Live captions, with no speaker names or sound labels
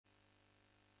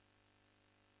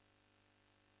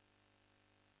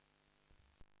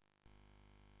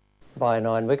by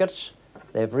 9 wickets.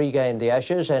 They've regained the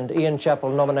Ashes, and Ian Chappell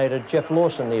nominated Jeff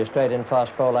Lawson, the Australian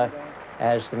fast bowler,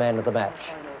 as the man of the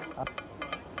match.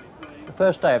 The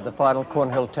first day of the final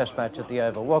Cornhill Test match at the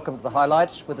Oval. Welcome to the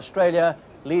highlights, with Australia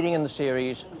leading in the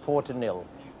series 4-0.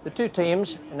 The two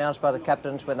teams, announced by the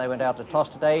captains when they went out to toss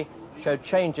today, showed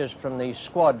changes from the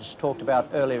squads talked about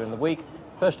earlier in the week.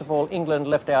 First of all, England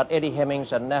left out Eddie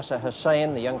Hemmings and Nasser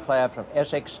Hussain, the young player from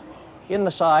Essex. In the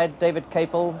side, David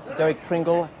Capel, Derek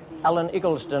Pringle, Alan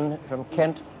Iggleston from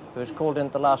Kent, who was called in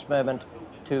at the last moment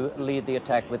to lead the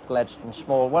attack with Gladstone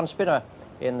Small. One spinner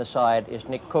in the side is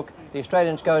Nick Cook. The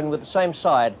Australians go in with the same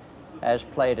side as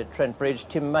played at Trent Bridge.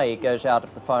 Tim May goes out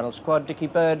of the final squad. Dickie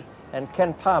Bird and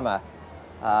Ken Palmer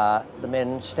are the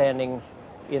men standing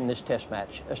in this test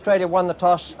match. Australia won the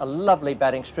toss, a lovely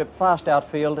batting strip, fast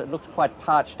outfield. It looks quite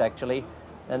parched actually,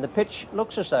 and the pitch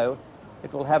looks as though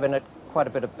it will have in it quite a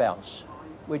bit of bounce.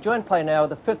 We join play now with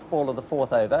the fifth ball of the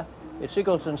fourth over. It's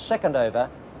Iggleston's second over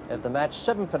of the match,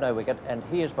 7 for no wicket, and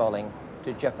he is bowling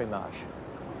to Geoffrey Marsh.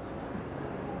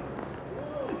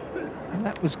 And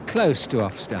that was close to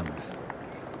off stump.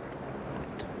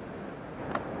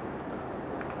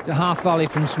 The half volley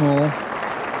from Small.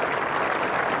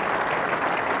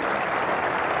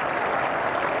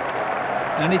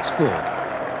 And it's 4.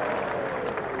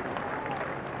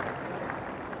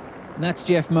 And that's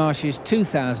Geoff Marsh's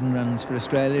 2,000 runs for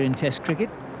Australia in Test cricket.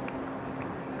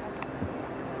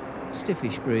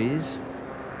 Stiffish breeze.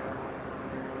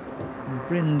 And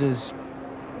Brinder's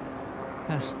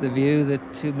past the view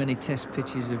that too many Test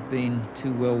pitches have been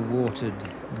too well watered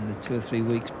in the 2 or 3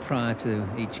 weeks prior to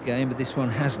each game, but this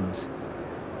one hasn't.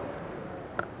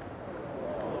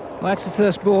 Well, that's the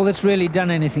first ball that's really done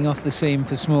anything off the seam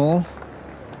for Small.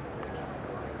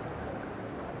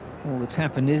 All that's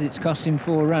happened is it's cost him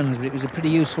 4 runs, but it was a pretty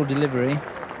useful delivery.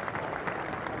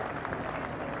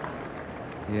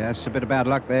 Yes, a bit of bad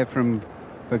luck there for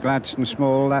Gladstone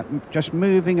Small. That just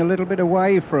moving a little bit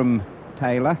away from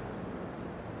Taylor,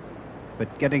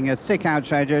 but getting a thick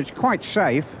outside edge, quite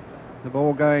safe. The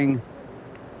ball going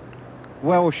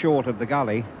well short of the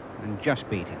gully and just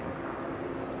beating him.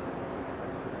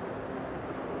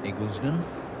 Iggleston.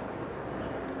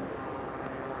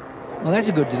 Well, that's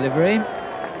a good delivery.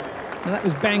 Well, that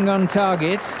was bang on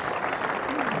target.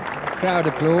 Crowd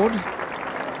applaud.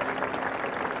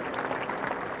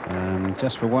 And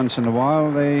just for once in a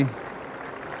while,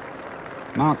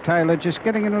 Mark Taylor just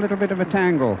getting in a little bit of a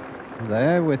tangle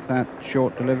there with that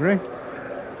short delivery.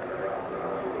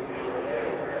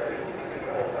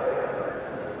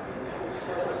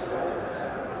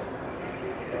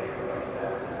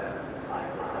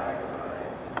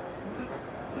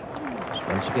 Just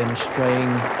once again straying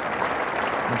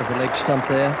onto the leg stump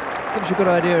there. Gives you a good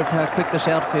idea of how quick this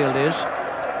outfield is.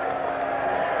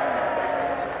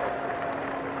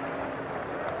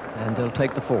 And they'll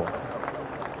take the 4th.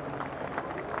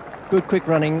 Good quick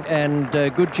running and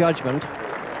good judgment.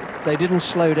 They didn't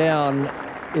slow down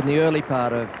in the early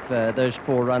part of those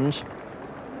 4 runs.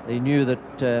 They knew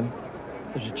that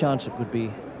there's a chance it would be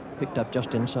picked up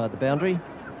just inside the boundary.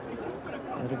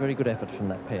 And a very good effort from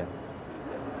that pair.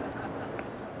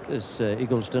 There's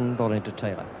Iggleston bowling to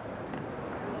Taylor.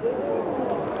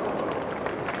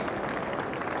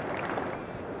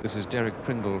 This is Derek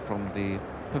Pringle from the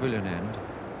pavilion end.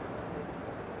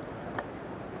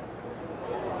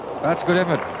 That's a good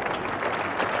effort.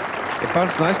 It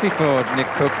bounced nicely for Nick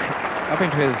Cook up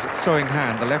into his throwing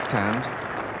hand, the left hand.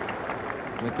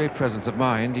 With great presence of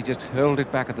mind, he just hurled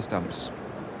it back at the stumps.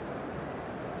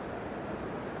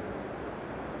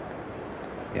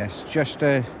 Yes, just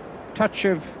a touch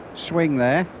of swing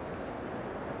there.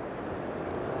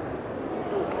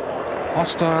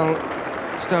 Hostile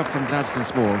stuff from Gladstone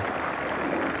Small.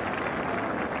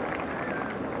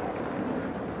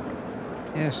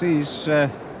 Yes, these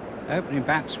opening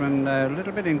batsmen a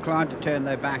little bit inclined to turn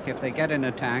their back if they get in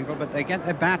a tangle, but they get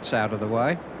their bats out of the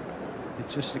way.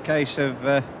 It's just a case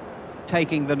of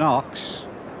taking the knocks,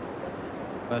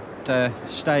 but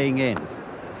staying in.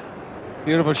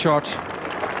 Beautiful shot.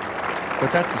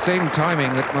 But that's the same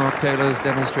timing that Mark Taylor's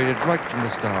demonstrated right from the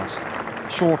start.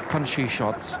 Short, punchy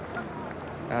shots.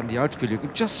 And the outfield, you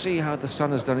can just see how the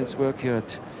sun has done its work here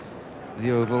at the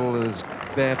Oval. There's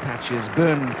bare patches,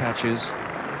 burn patches.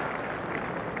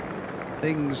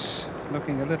 Things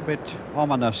looking a little bit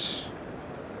ominous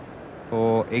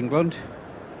for England.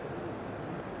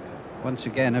 Once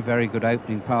again, a very good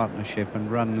opening partnership, and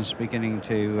runs beginning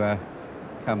to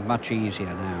come much easier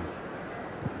now.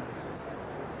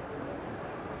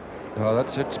 Oh,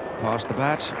 that's it. Past the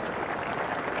bat.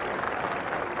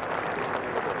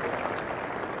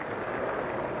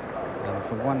 And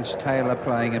for once, Taylor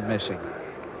playing and missing.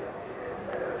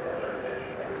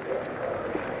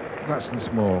 Gladstone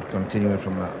Small continuing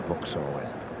from that Vauxhall.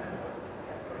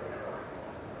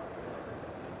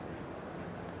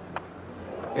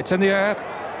 It's in the air.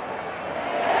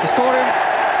 He scored him.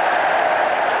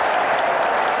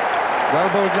 Well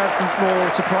bowled Gladstone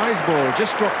Small, surprise ball,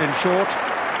 just dropped in short.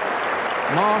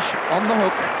 Marsh on the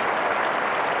hook.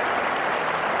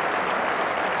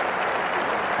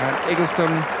 And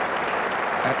Eggleston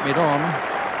at mid-on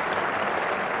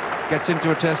gets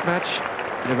into a test match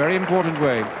in a very important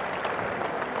way.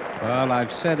 Well,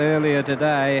 I've said earlier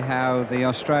today how the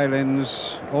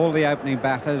Australians, all the opening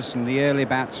batters and the early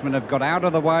batsmen have got out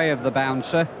of the way of the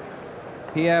bouncer.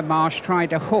 Here Marsh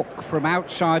tried to hook from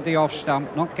outside the off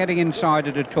stump, not getting inside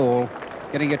it at all,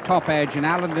 getting a top edge, and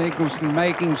Allan Eggleston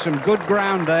making some good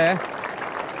ground there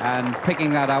and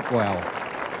picking that up well.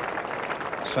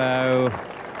 So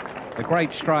a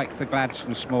great strike for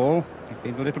Gladstone Small. He's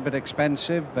been a little bit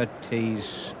expensive, but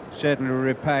he's certainly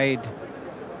repaid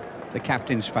the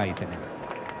captain's faith in him.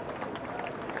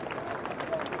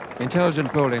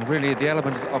 Intelligent bowling, really. The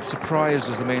element of surprise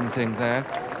was the main thing there,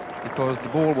 because the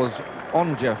ball was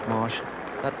on Geoff Marsh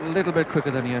that little bit quicker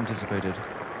than he anticipated.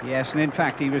 Yes, and in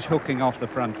fact he was hooking off the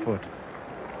front foot.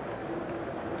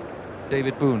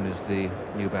 David Boone is the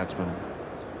new batsman.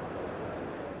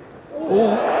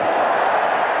 Oh!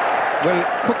 Well,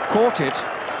 Cook caught it,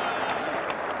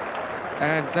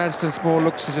 and Gladstone Small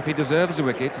looks as if he deserves a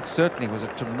wicket. It certainly was a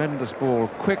tremendous ball,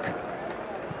 quick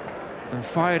and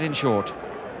fired in short.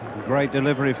 Great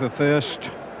delivery for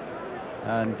first,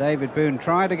 and David Boone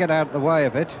tried to get out of the way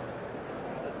of it,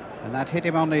 and that hit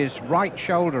him on his right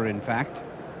shoulder, in fact.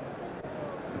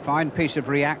 A fine piece of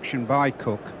reaction by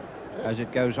Cook as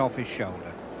it goes off his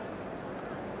shoulder.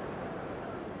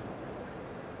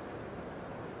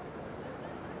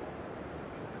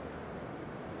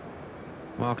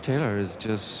 Mark Taylor is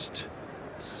just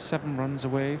 7 runs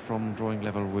away from drawing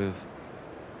level with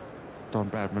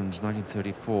Don Bradman's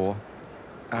 1934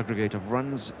 aggregate of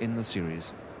runs in the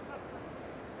series.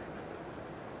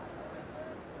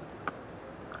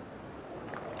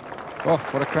 Oh,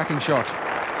 what a cracking shot.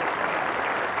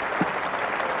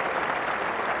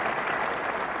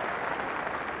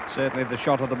 Certainly the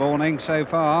shot of the morning so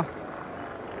far.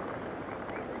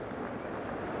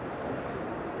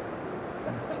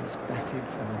 He's batted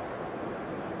for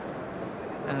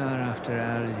hour after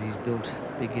hour as he's built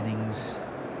big innings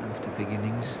after big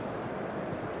innings.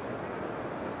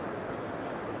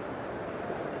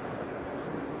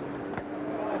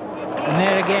 And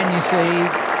there again you see,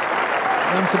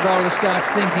 once a bowler starts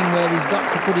thinking where he's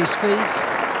got to put his feet,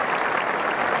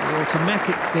 the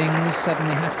automatic things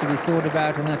suddenly have to be thought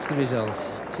about, and that's the result.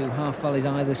 2 half volleys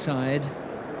either side.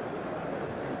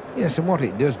 Yes, and what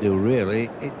it does do, really,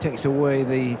 it takes away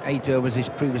the 8 overs he's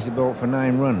previously bowled for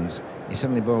 9 runs. He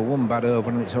suddenly bowled 1 bad over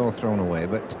and it's all thrown away.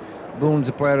 But Boone's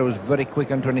a player who was very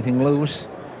quick onto anything loose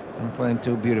and playing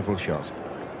 2 beautiful shots.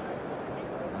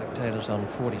 Mark Taylor's on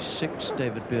 46,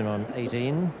 David Boone on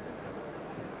 18.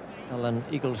 Allan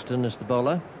Eggleston is the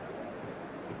bowler.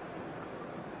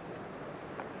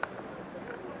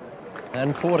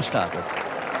 And 4 to start with.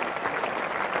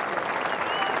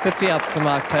 50 up for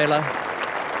Mark Taylor.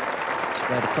 He's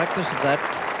made a practice of that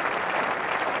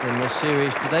in this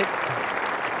series to date.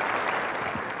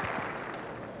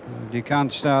 You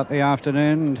can't start the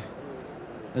afternoon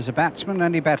as a batsman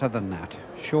any better than that.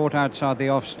 Short outside the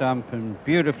off stump and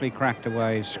beautifully cracked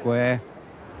away square.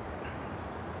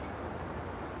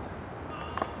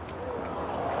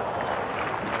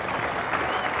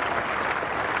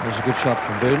 There's a good shot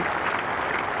from Boone.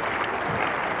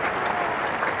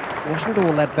 Wasn't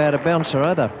all that bad a bouncer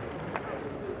either.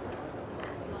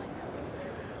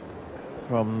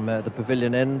 From the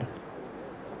pavilion end.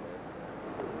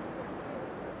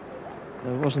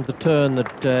 It wasn't the turn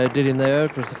that did him there,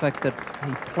 it was the fact that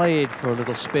he played for a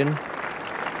little spin.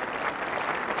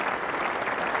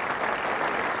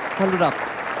 100 up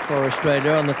for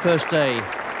Australia on the first day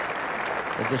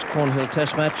of this Cornhill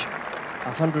Test match.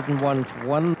 101 for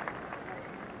 1.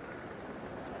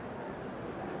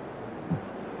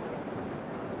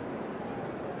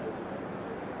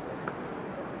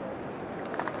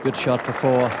 Good shot for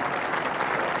 4.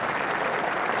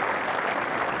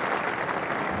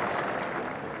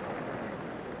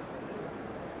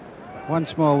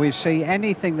 Once more we see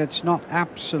anything that's not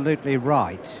absolutely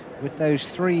right with those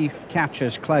 3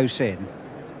 catchers close in.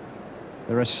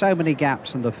 There are so many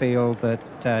gaps in the field that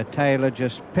Taylor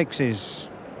just picks his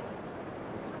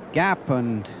gap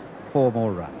and 4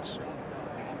 more runs.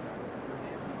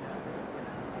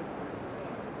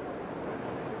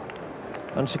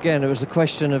 Once again, it was the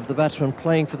question of the batsman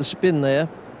playing for the spin there.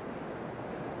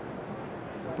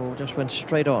 The ball just went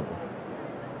straight on.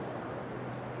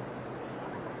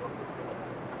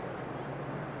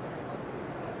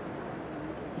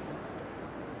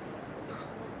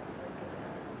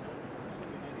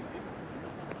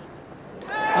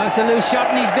 That's a loose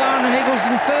shot and he's gone, and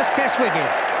Eggleston first test wicket.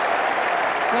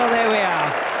 Well, there we are.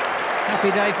 Happy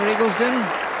day for Eggleston.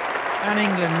 And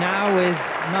England now with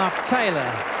Mark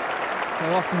Taylor. So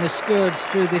often the Scourge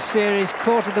through this series,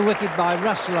 caught at the wicket by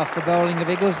Russell off the bowling of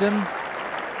Eggleston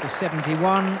for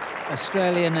 71.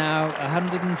 Australia now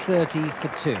 130 for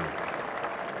 2.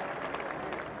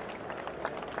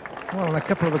 Well, on a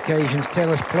couple of occasions,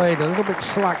 Taylor's played a little bit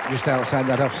slack just outside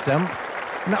that off stump,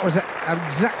 and that was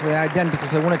exactly identical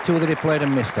to one or two that he played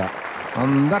and missed at.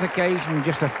 On that occasion,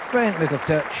 just a faint little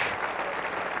touch.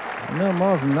 No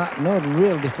more than that, no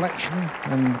real deflection,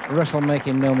 and Russell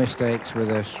making no mistakes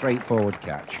with a straightforward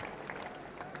catch.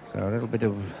 So a little bit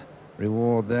of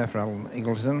reward there for ALLAN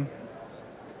Eggleston.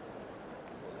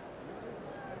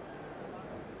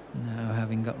 Now,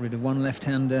 having got rid of one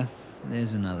left-hander,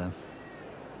 there's another.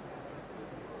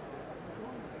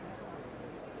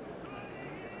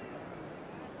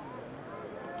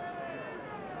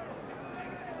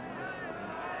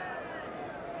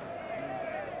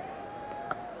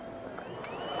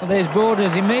 Well, there's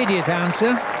Border's immediate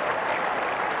answer.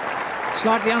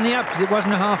 Slightly on the up, because it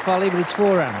wasn't a half volley, but it's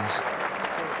 4 runs.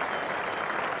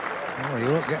 Well,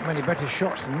 you won't get many better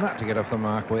shots than that to get off the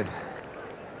mark with.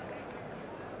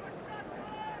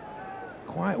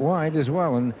 Quite wide as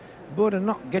well, and Border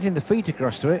not getting the feet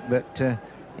across to it, but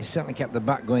he certainly kept the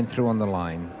bat going through on the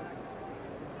line.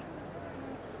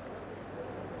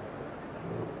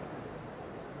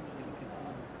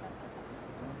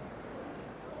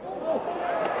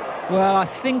 Well, I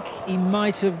think he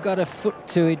might have got a foot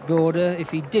to it, Border. If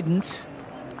he didn't,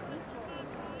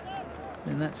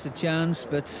 then that's a chance,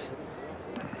 but...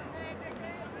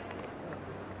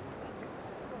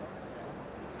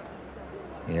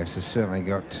 Yes, he's certainly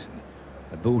got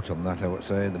a boot on that, I would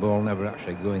say. The ball never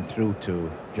actually going through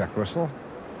to Jack Russell.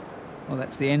 Well,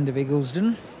 that's the end of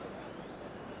Eggleston.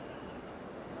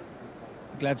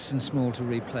 Gladstone Small to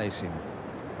replace him.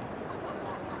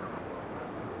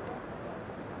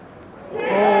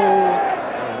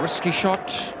 Risky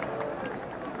shot,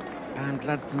 and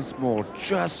Gladstone Small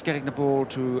just getting the ball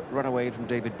to run away from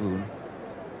David Boone.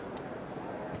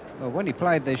 Well, when he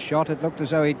played this shot, it looked as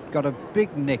though he'd got a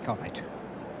big nick on it.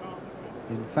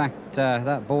 In fact,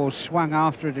 that ball swung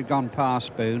after it had gone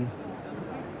past Boone.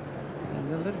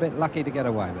 And a little bit lucky to get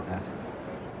away with that.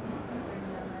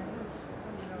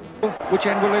 Which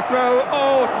end will they throw?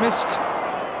 Oh, it missed.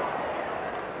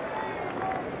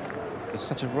 There's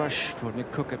such a rush for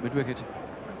Nick Cook at mid-wicket.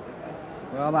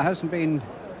 Well, there hasn't been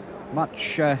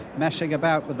much messing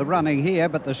about with the running here,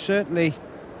 but there's certainly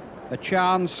a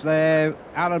chance there.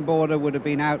 Alan Border would have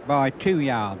been out by 2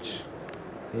 yards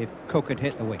if Cook had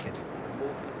hit the wicket.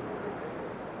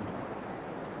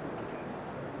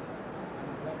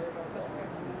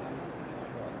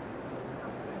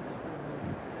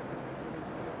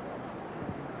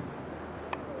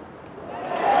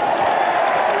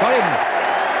 Got him!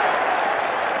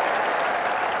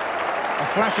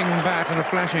 A flashing bat and a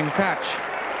flashing catch.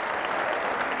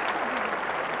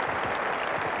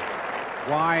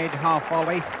 Wide half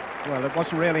volley. Well, it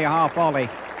wasn't really a half volley.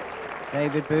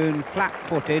 David Boone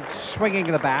flat-footed, swinging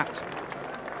the bat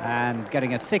and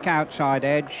getting a thick outside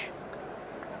edge,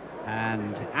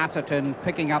 and Atherton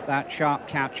picking up that sharp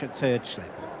catch at third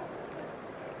slip.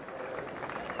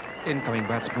 Incoming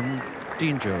batsman,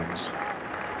 Dean Jones.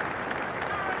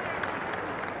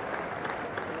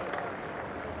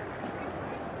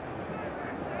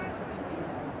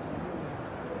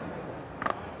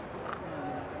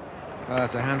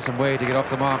 That's a handsome way to get off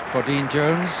the mark for Dean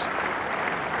Jones.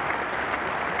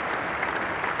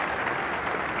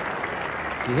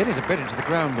 He hit it a bit into the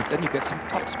ground, but then you get some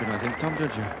topspin, I think, Tom,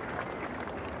 don't you?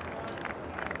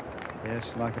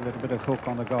 Yes, like a little bit of hook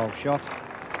on a golf shot.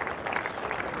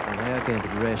 And they are going to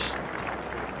rest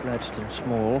Gladstone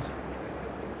Small,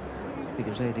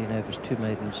 because 18 overs, 2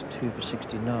 maidens, 2 for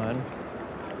 69.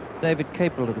 David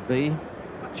Capel it'll be.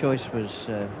 Choice was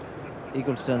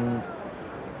Eggleston,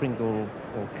 Pringle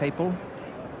or Capel.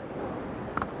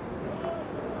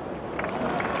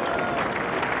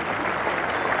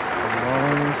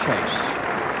 Long chase.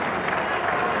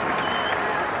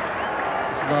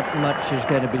 There's not much is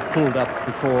going to be pulled up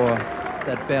before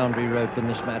that boundary rope in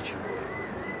this match.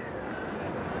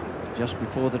 Just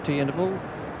before the tea interval,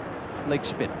 leg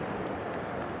spin.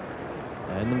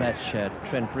 In the match at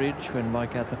Trent Bridge, when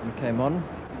Mike Atherton came on,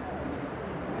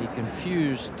 he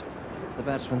confused the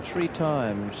batsman 3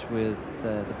 times with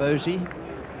the bosey.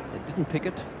 It didn't pick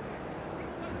it.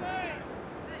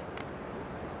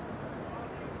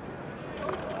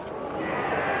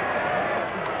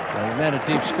 Well, he made a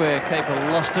deep square. Capel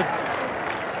lost it.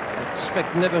 I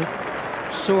suspect never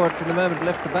saw it from the moment he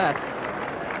left the bat.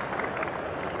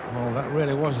 Well, that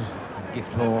really was a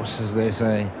gift horse, as they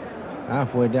say.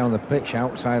 Halfway down the pitch,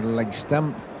 outside the leg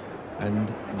stump,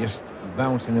 and just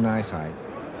bouncing the nice height.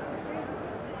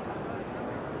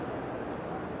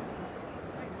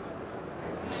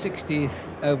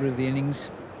 Sixtieth over of the innings.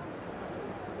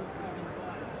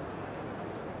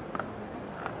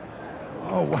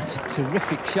 Oh, what a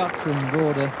terrific shot from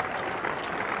Border.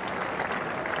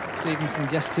 Stevenson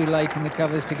just too late in the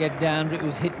covers to get down, but it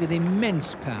was hit with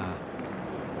immense power.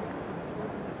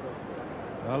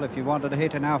 Well, if you wanted to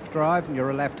hit an half drive and you're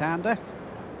a left-hander,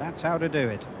 that's how to do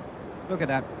it. Look at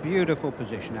that beautiful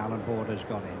position Allan Border's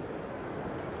got in.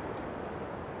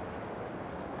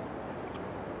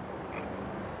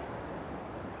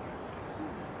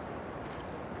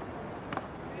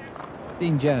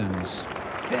 Dean Jones,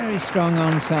 very strong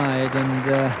onside, and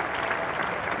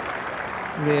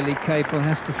really Capel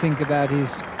has to think about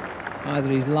either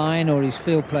his line or his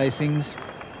field placings.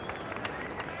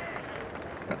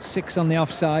 Got 6 on the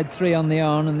offside, 3 on the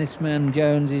on, and this man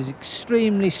Jones is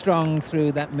extremely strong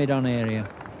through that mid-on area.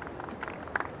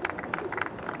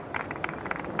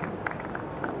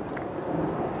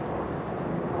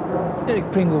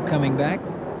 Derek Pringle coming back.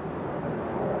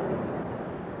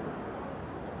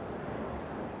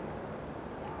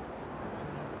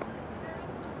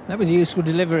 That was a useful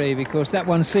delivery, because that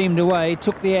one seamed away,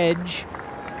 took the edge,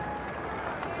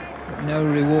 but no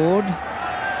reward.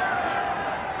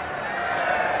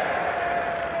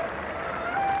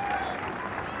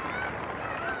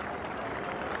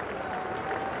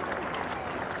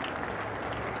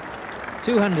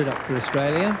 .200 up for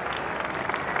Australia.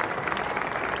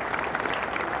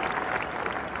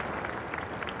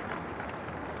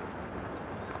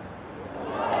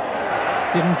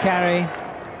 Didn't carry.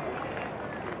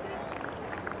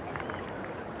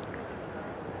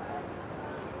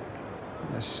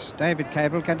 David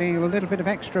Capel getting a little bit of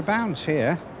extra bounce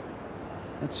here.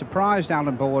 It surprised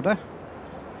Allan Border.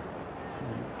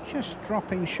 Just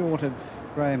dropping short of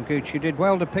Graham Gooch, who did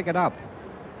well to pick it up.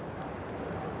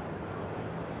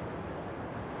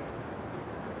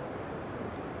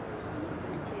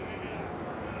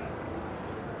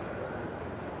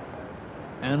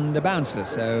 And a bouncer,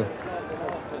 so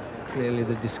clearly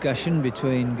the discussion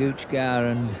between Gooch, Gower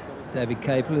and David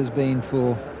Capel has been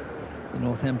for the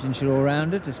Northamptonshire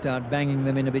all-rounder to start banging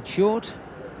them in a bit short,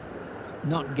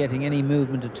 not getting any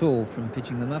movement at all from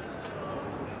pitching them up.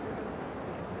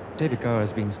 David Gower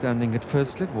has been standing at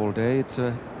first slip all day. It's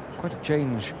quite a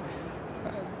change.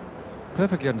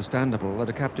 Perfectly understandable that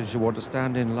a captain should want to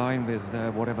stand in line with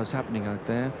whatever's happening out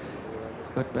there,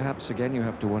 but perhaps again you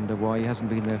have to wonder why he hasn't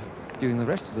been there during the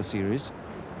rest of the series,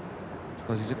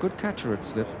 because he's a good catcher at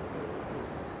slip.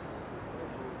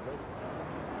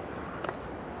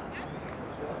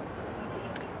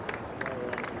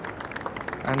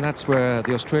 And that's where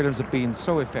the Australians have been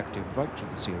so effective right through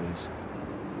the series.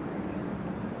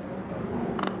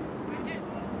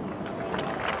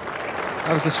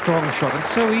 That was a strong shot, and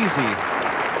so easy.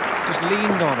 Just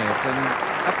leaned on it, and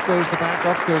up goes the bat,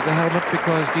 off goes the helmet,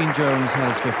 because Dean Jones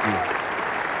has 50.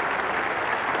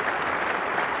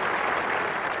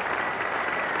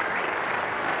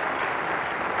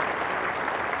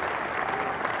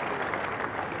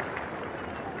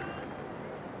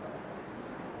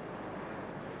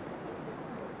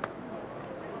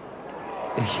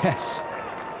 Yes,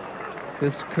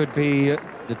 this could be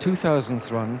the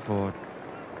 2000th run for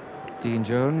Dean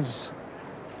Jones.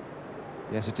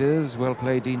 Yes, it is. Well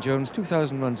played, Dean Jones.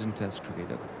 2,000 runs in Test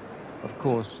cricket. Of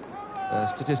course, a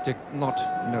statistic not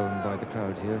known by the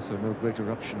crowd here, so no great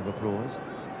eruption of applause.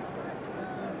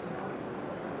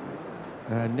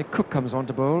 Nick Cook comes on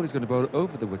to bowl. He's going to bowl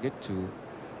over the wicket to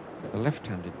a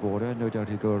left-handed Border. No doubt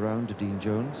he'll go around to Dean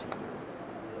Jones.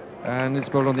 And it's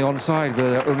bowled on the onside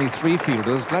with only 3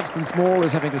 fielders. Gladstone Small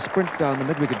is having to sprint down the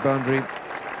mid-wicket boundary,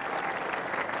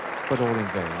 but all in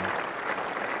vain.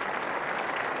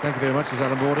 Thank you very much,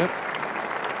 Allan Border.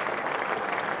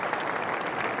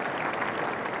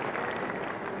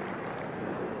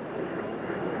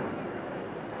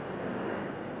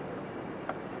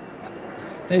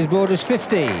 There's Border's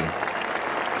 50.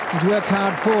 He's worked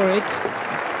hard for it.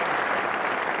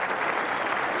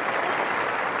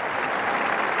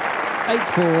 Eight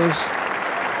fours.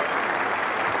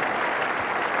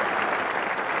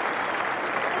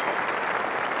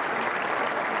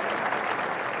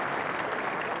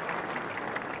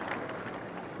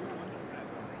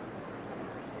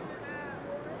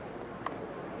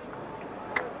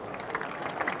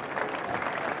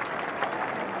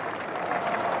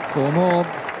 Four more.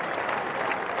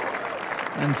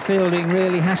 And fielding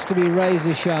really has to be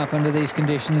razor sharp under these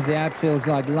conditions. The outfield's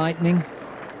like lightning.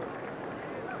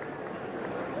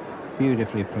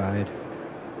 Beautifully played.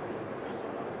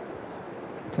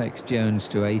 Takes Jones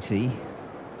to 80.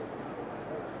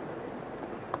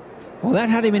 Well, that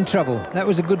had him in trouble. That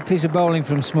was a good piece of bowling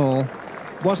from Small.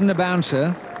 Wasn't a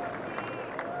bouncer.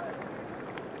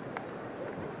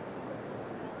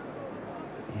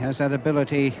 He has that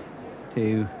ability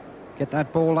to get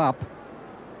that ball up,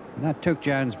 and that took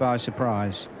Jones by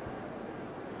surprise.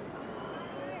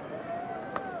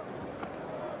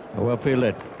 Oh, well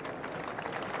fielded.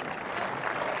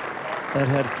 That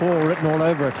had 4 written all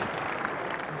over it.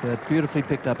 But beautifully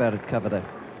picked up out of cover there.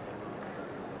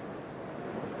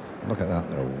 Look at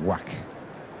that, they're a whack.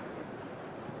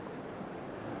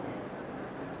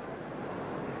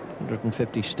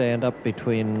 150 stand up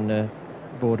between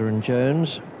Border and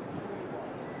Jones.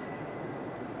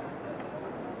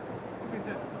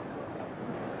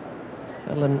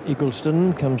 Allan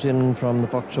Eggleston comes in from the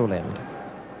Vauxhall end.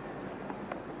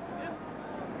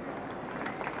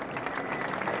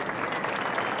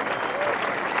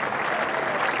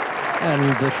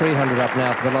 And the 300 up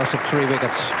now for the loss of 3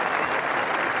 wickets.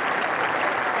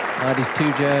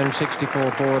 92 Jones,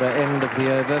 64 Border, end of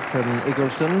the over from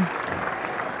Eggleston.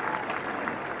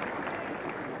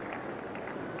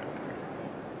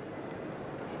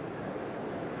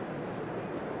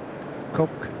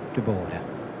 Cook to Border.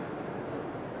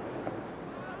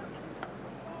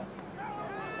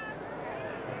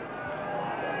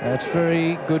 That's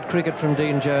very good cricket from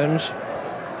Dean Jones.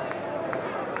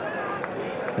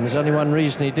 And there's only one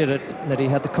reason he did it, that he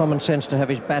had the common sense to have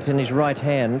his bat in his right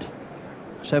hand.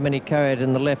 So many carry it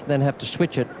in the left, then have to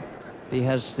switch it. He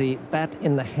has the bat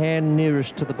in the hand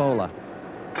nearest to the bowler.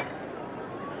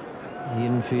 The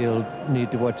infield need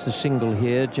to watch the single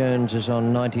here. Jones is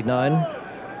on 99.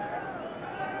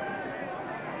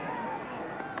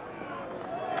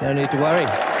 No need to worry.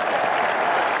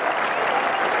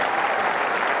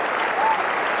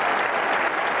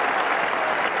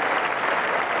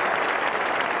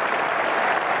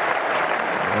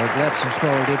 Well, Gladstone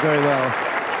Small did very well.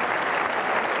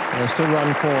 They still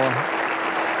run 4.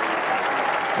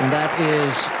 And that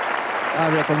is, I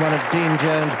reckon, one of Dean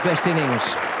Jones' best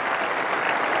innings.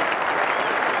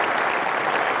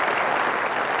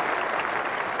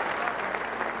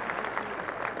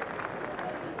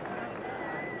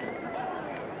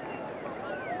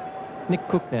 Nick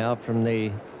Cook now from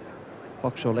the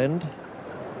Vauxhall end.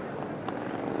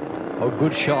 Oh,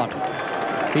 good shot.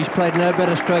 He's played no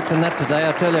better stroke than that today,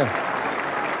 I tell you.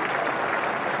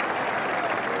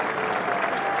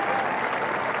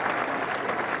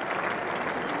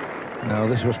 Now,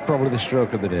 this was probably the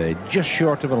stroke of the day. Just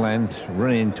short of a length,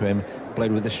 run into him,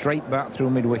 played with a straight bat through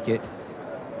mid-wicket.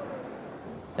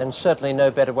 And certainly no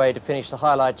better way to finish the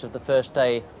highlights of the first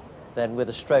day than with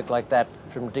a stroke like that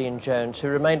from Dean Jones, who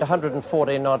remained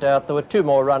 114 not out. There were 2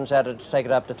 more runs added to take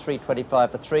it up to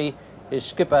 325 for 3. His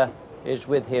skipper is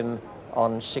with him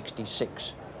on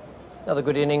 66. Another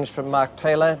good innings from Mark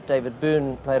Taylor. David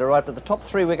Boone played all right, but the top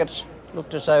 3 wickets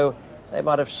looked as though they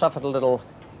might have suffered a little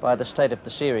by the state of the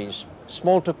series.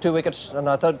 Small took 2 wickets, and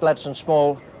I thought Gladstone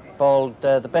Small bowled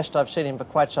the best I've seen him for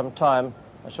quite some time.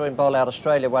 I saw him bowl out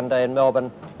Australia one day in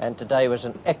Melbourne, and today was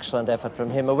an excellent effort from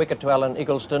him. A wicket to Allan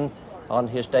Eggleston on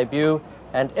his debut,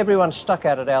 and everyone stuck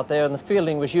at it out there, and the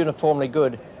fielding was uniformly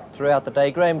good throughout the day.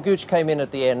 Graham Gooch came in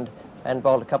at the end and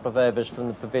bowled a couple of overs from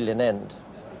the pavilion end.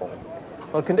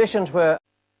 Well, conditions were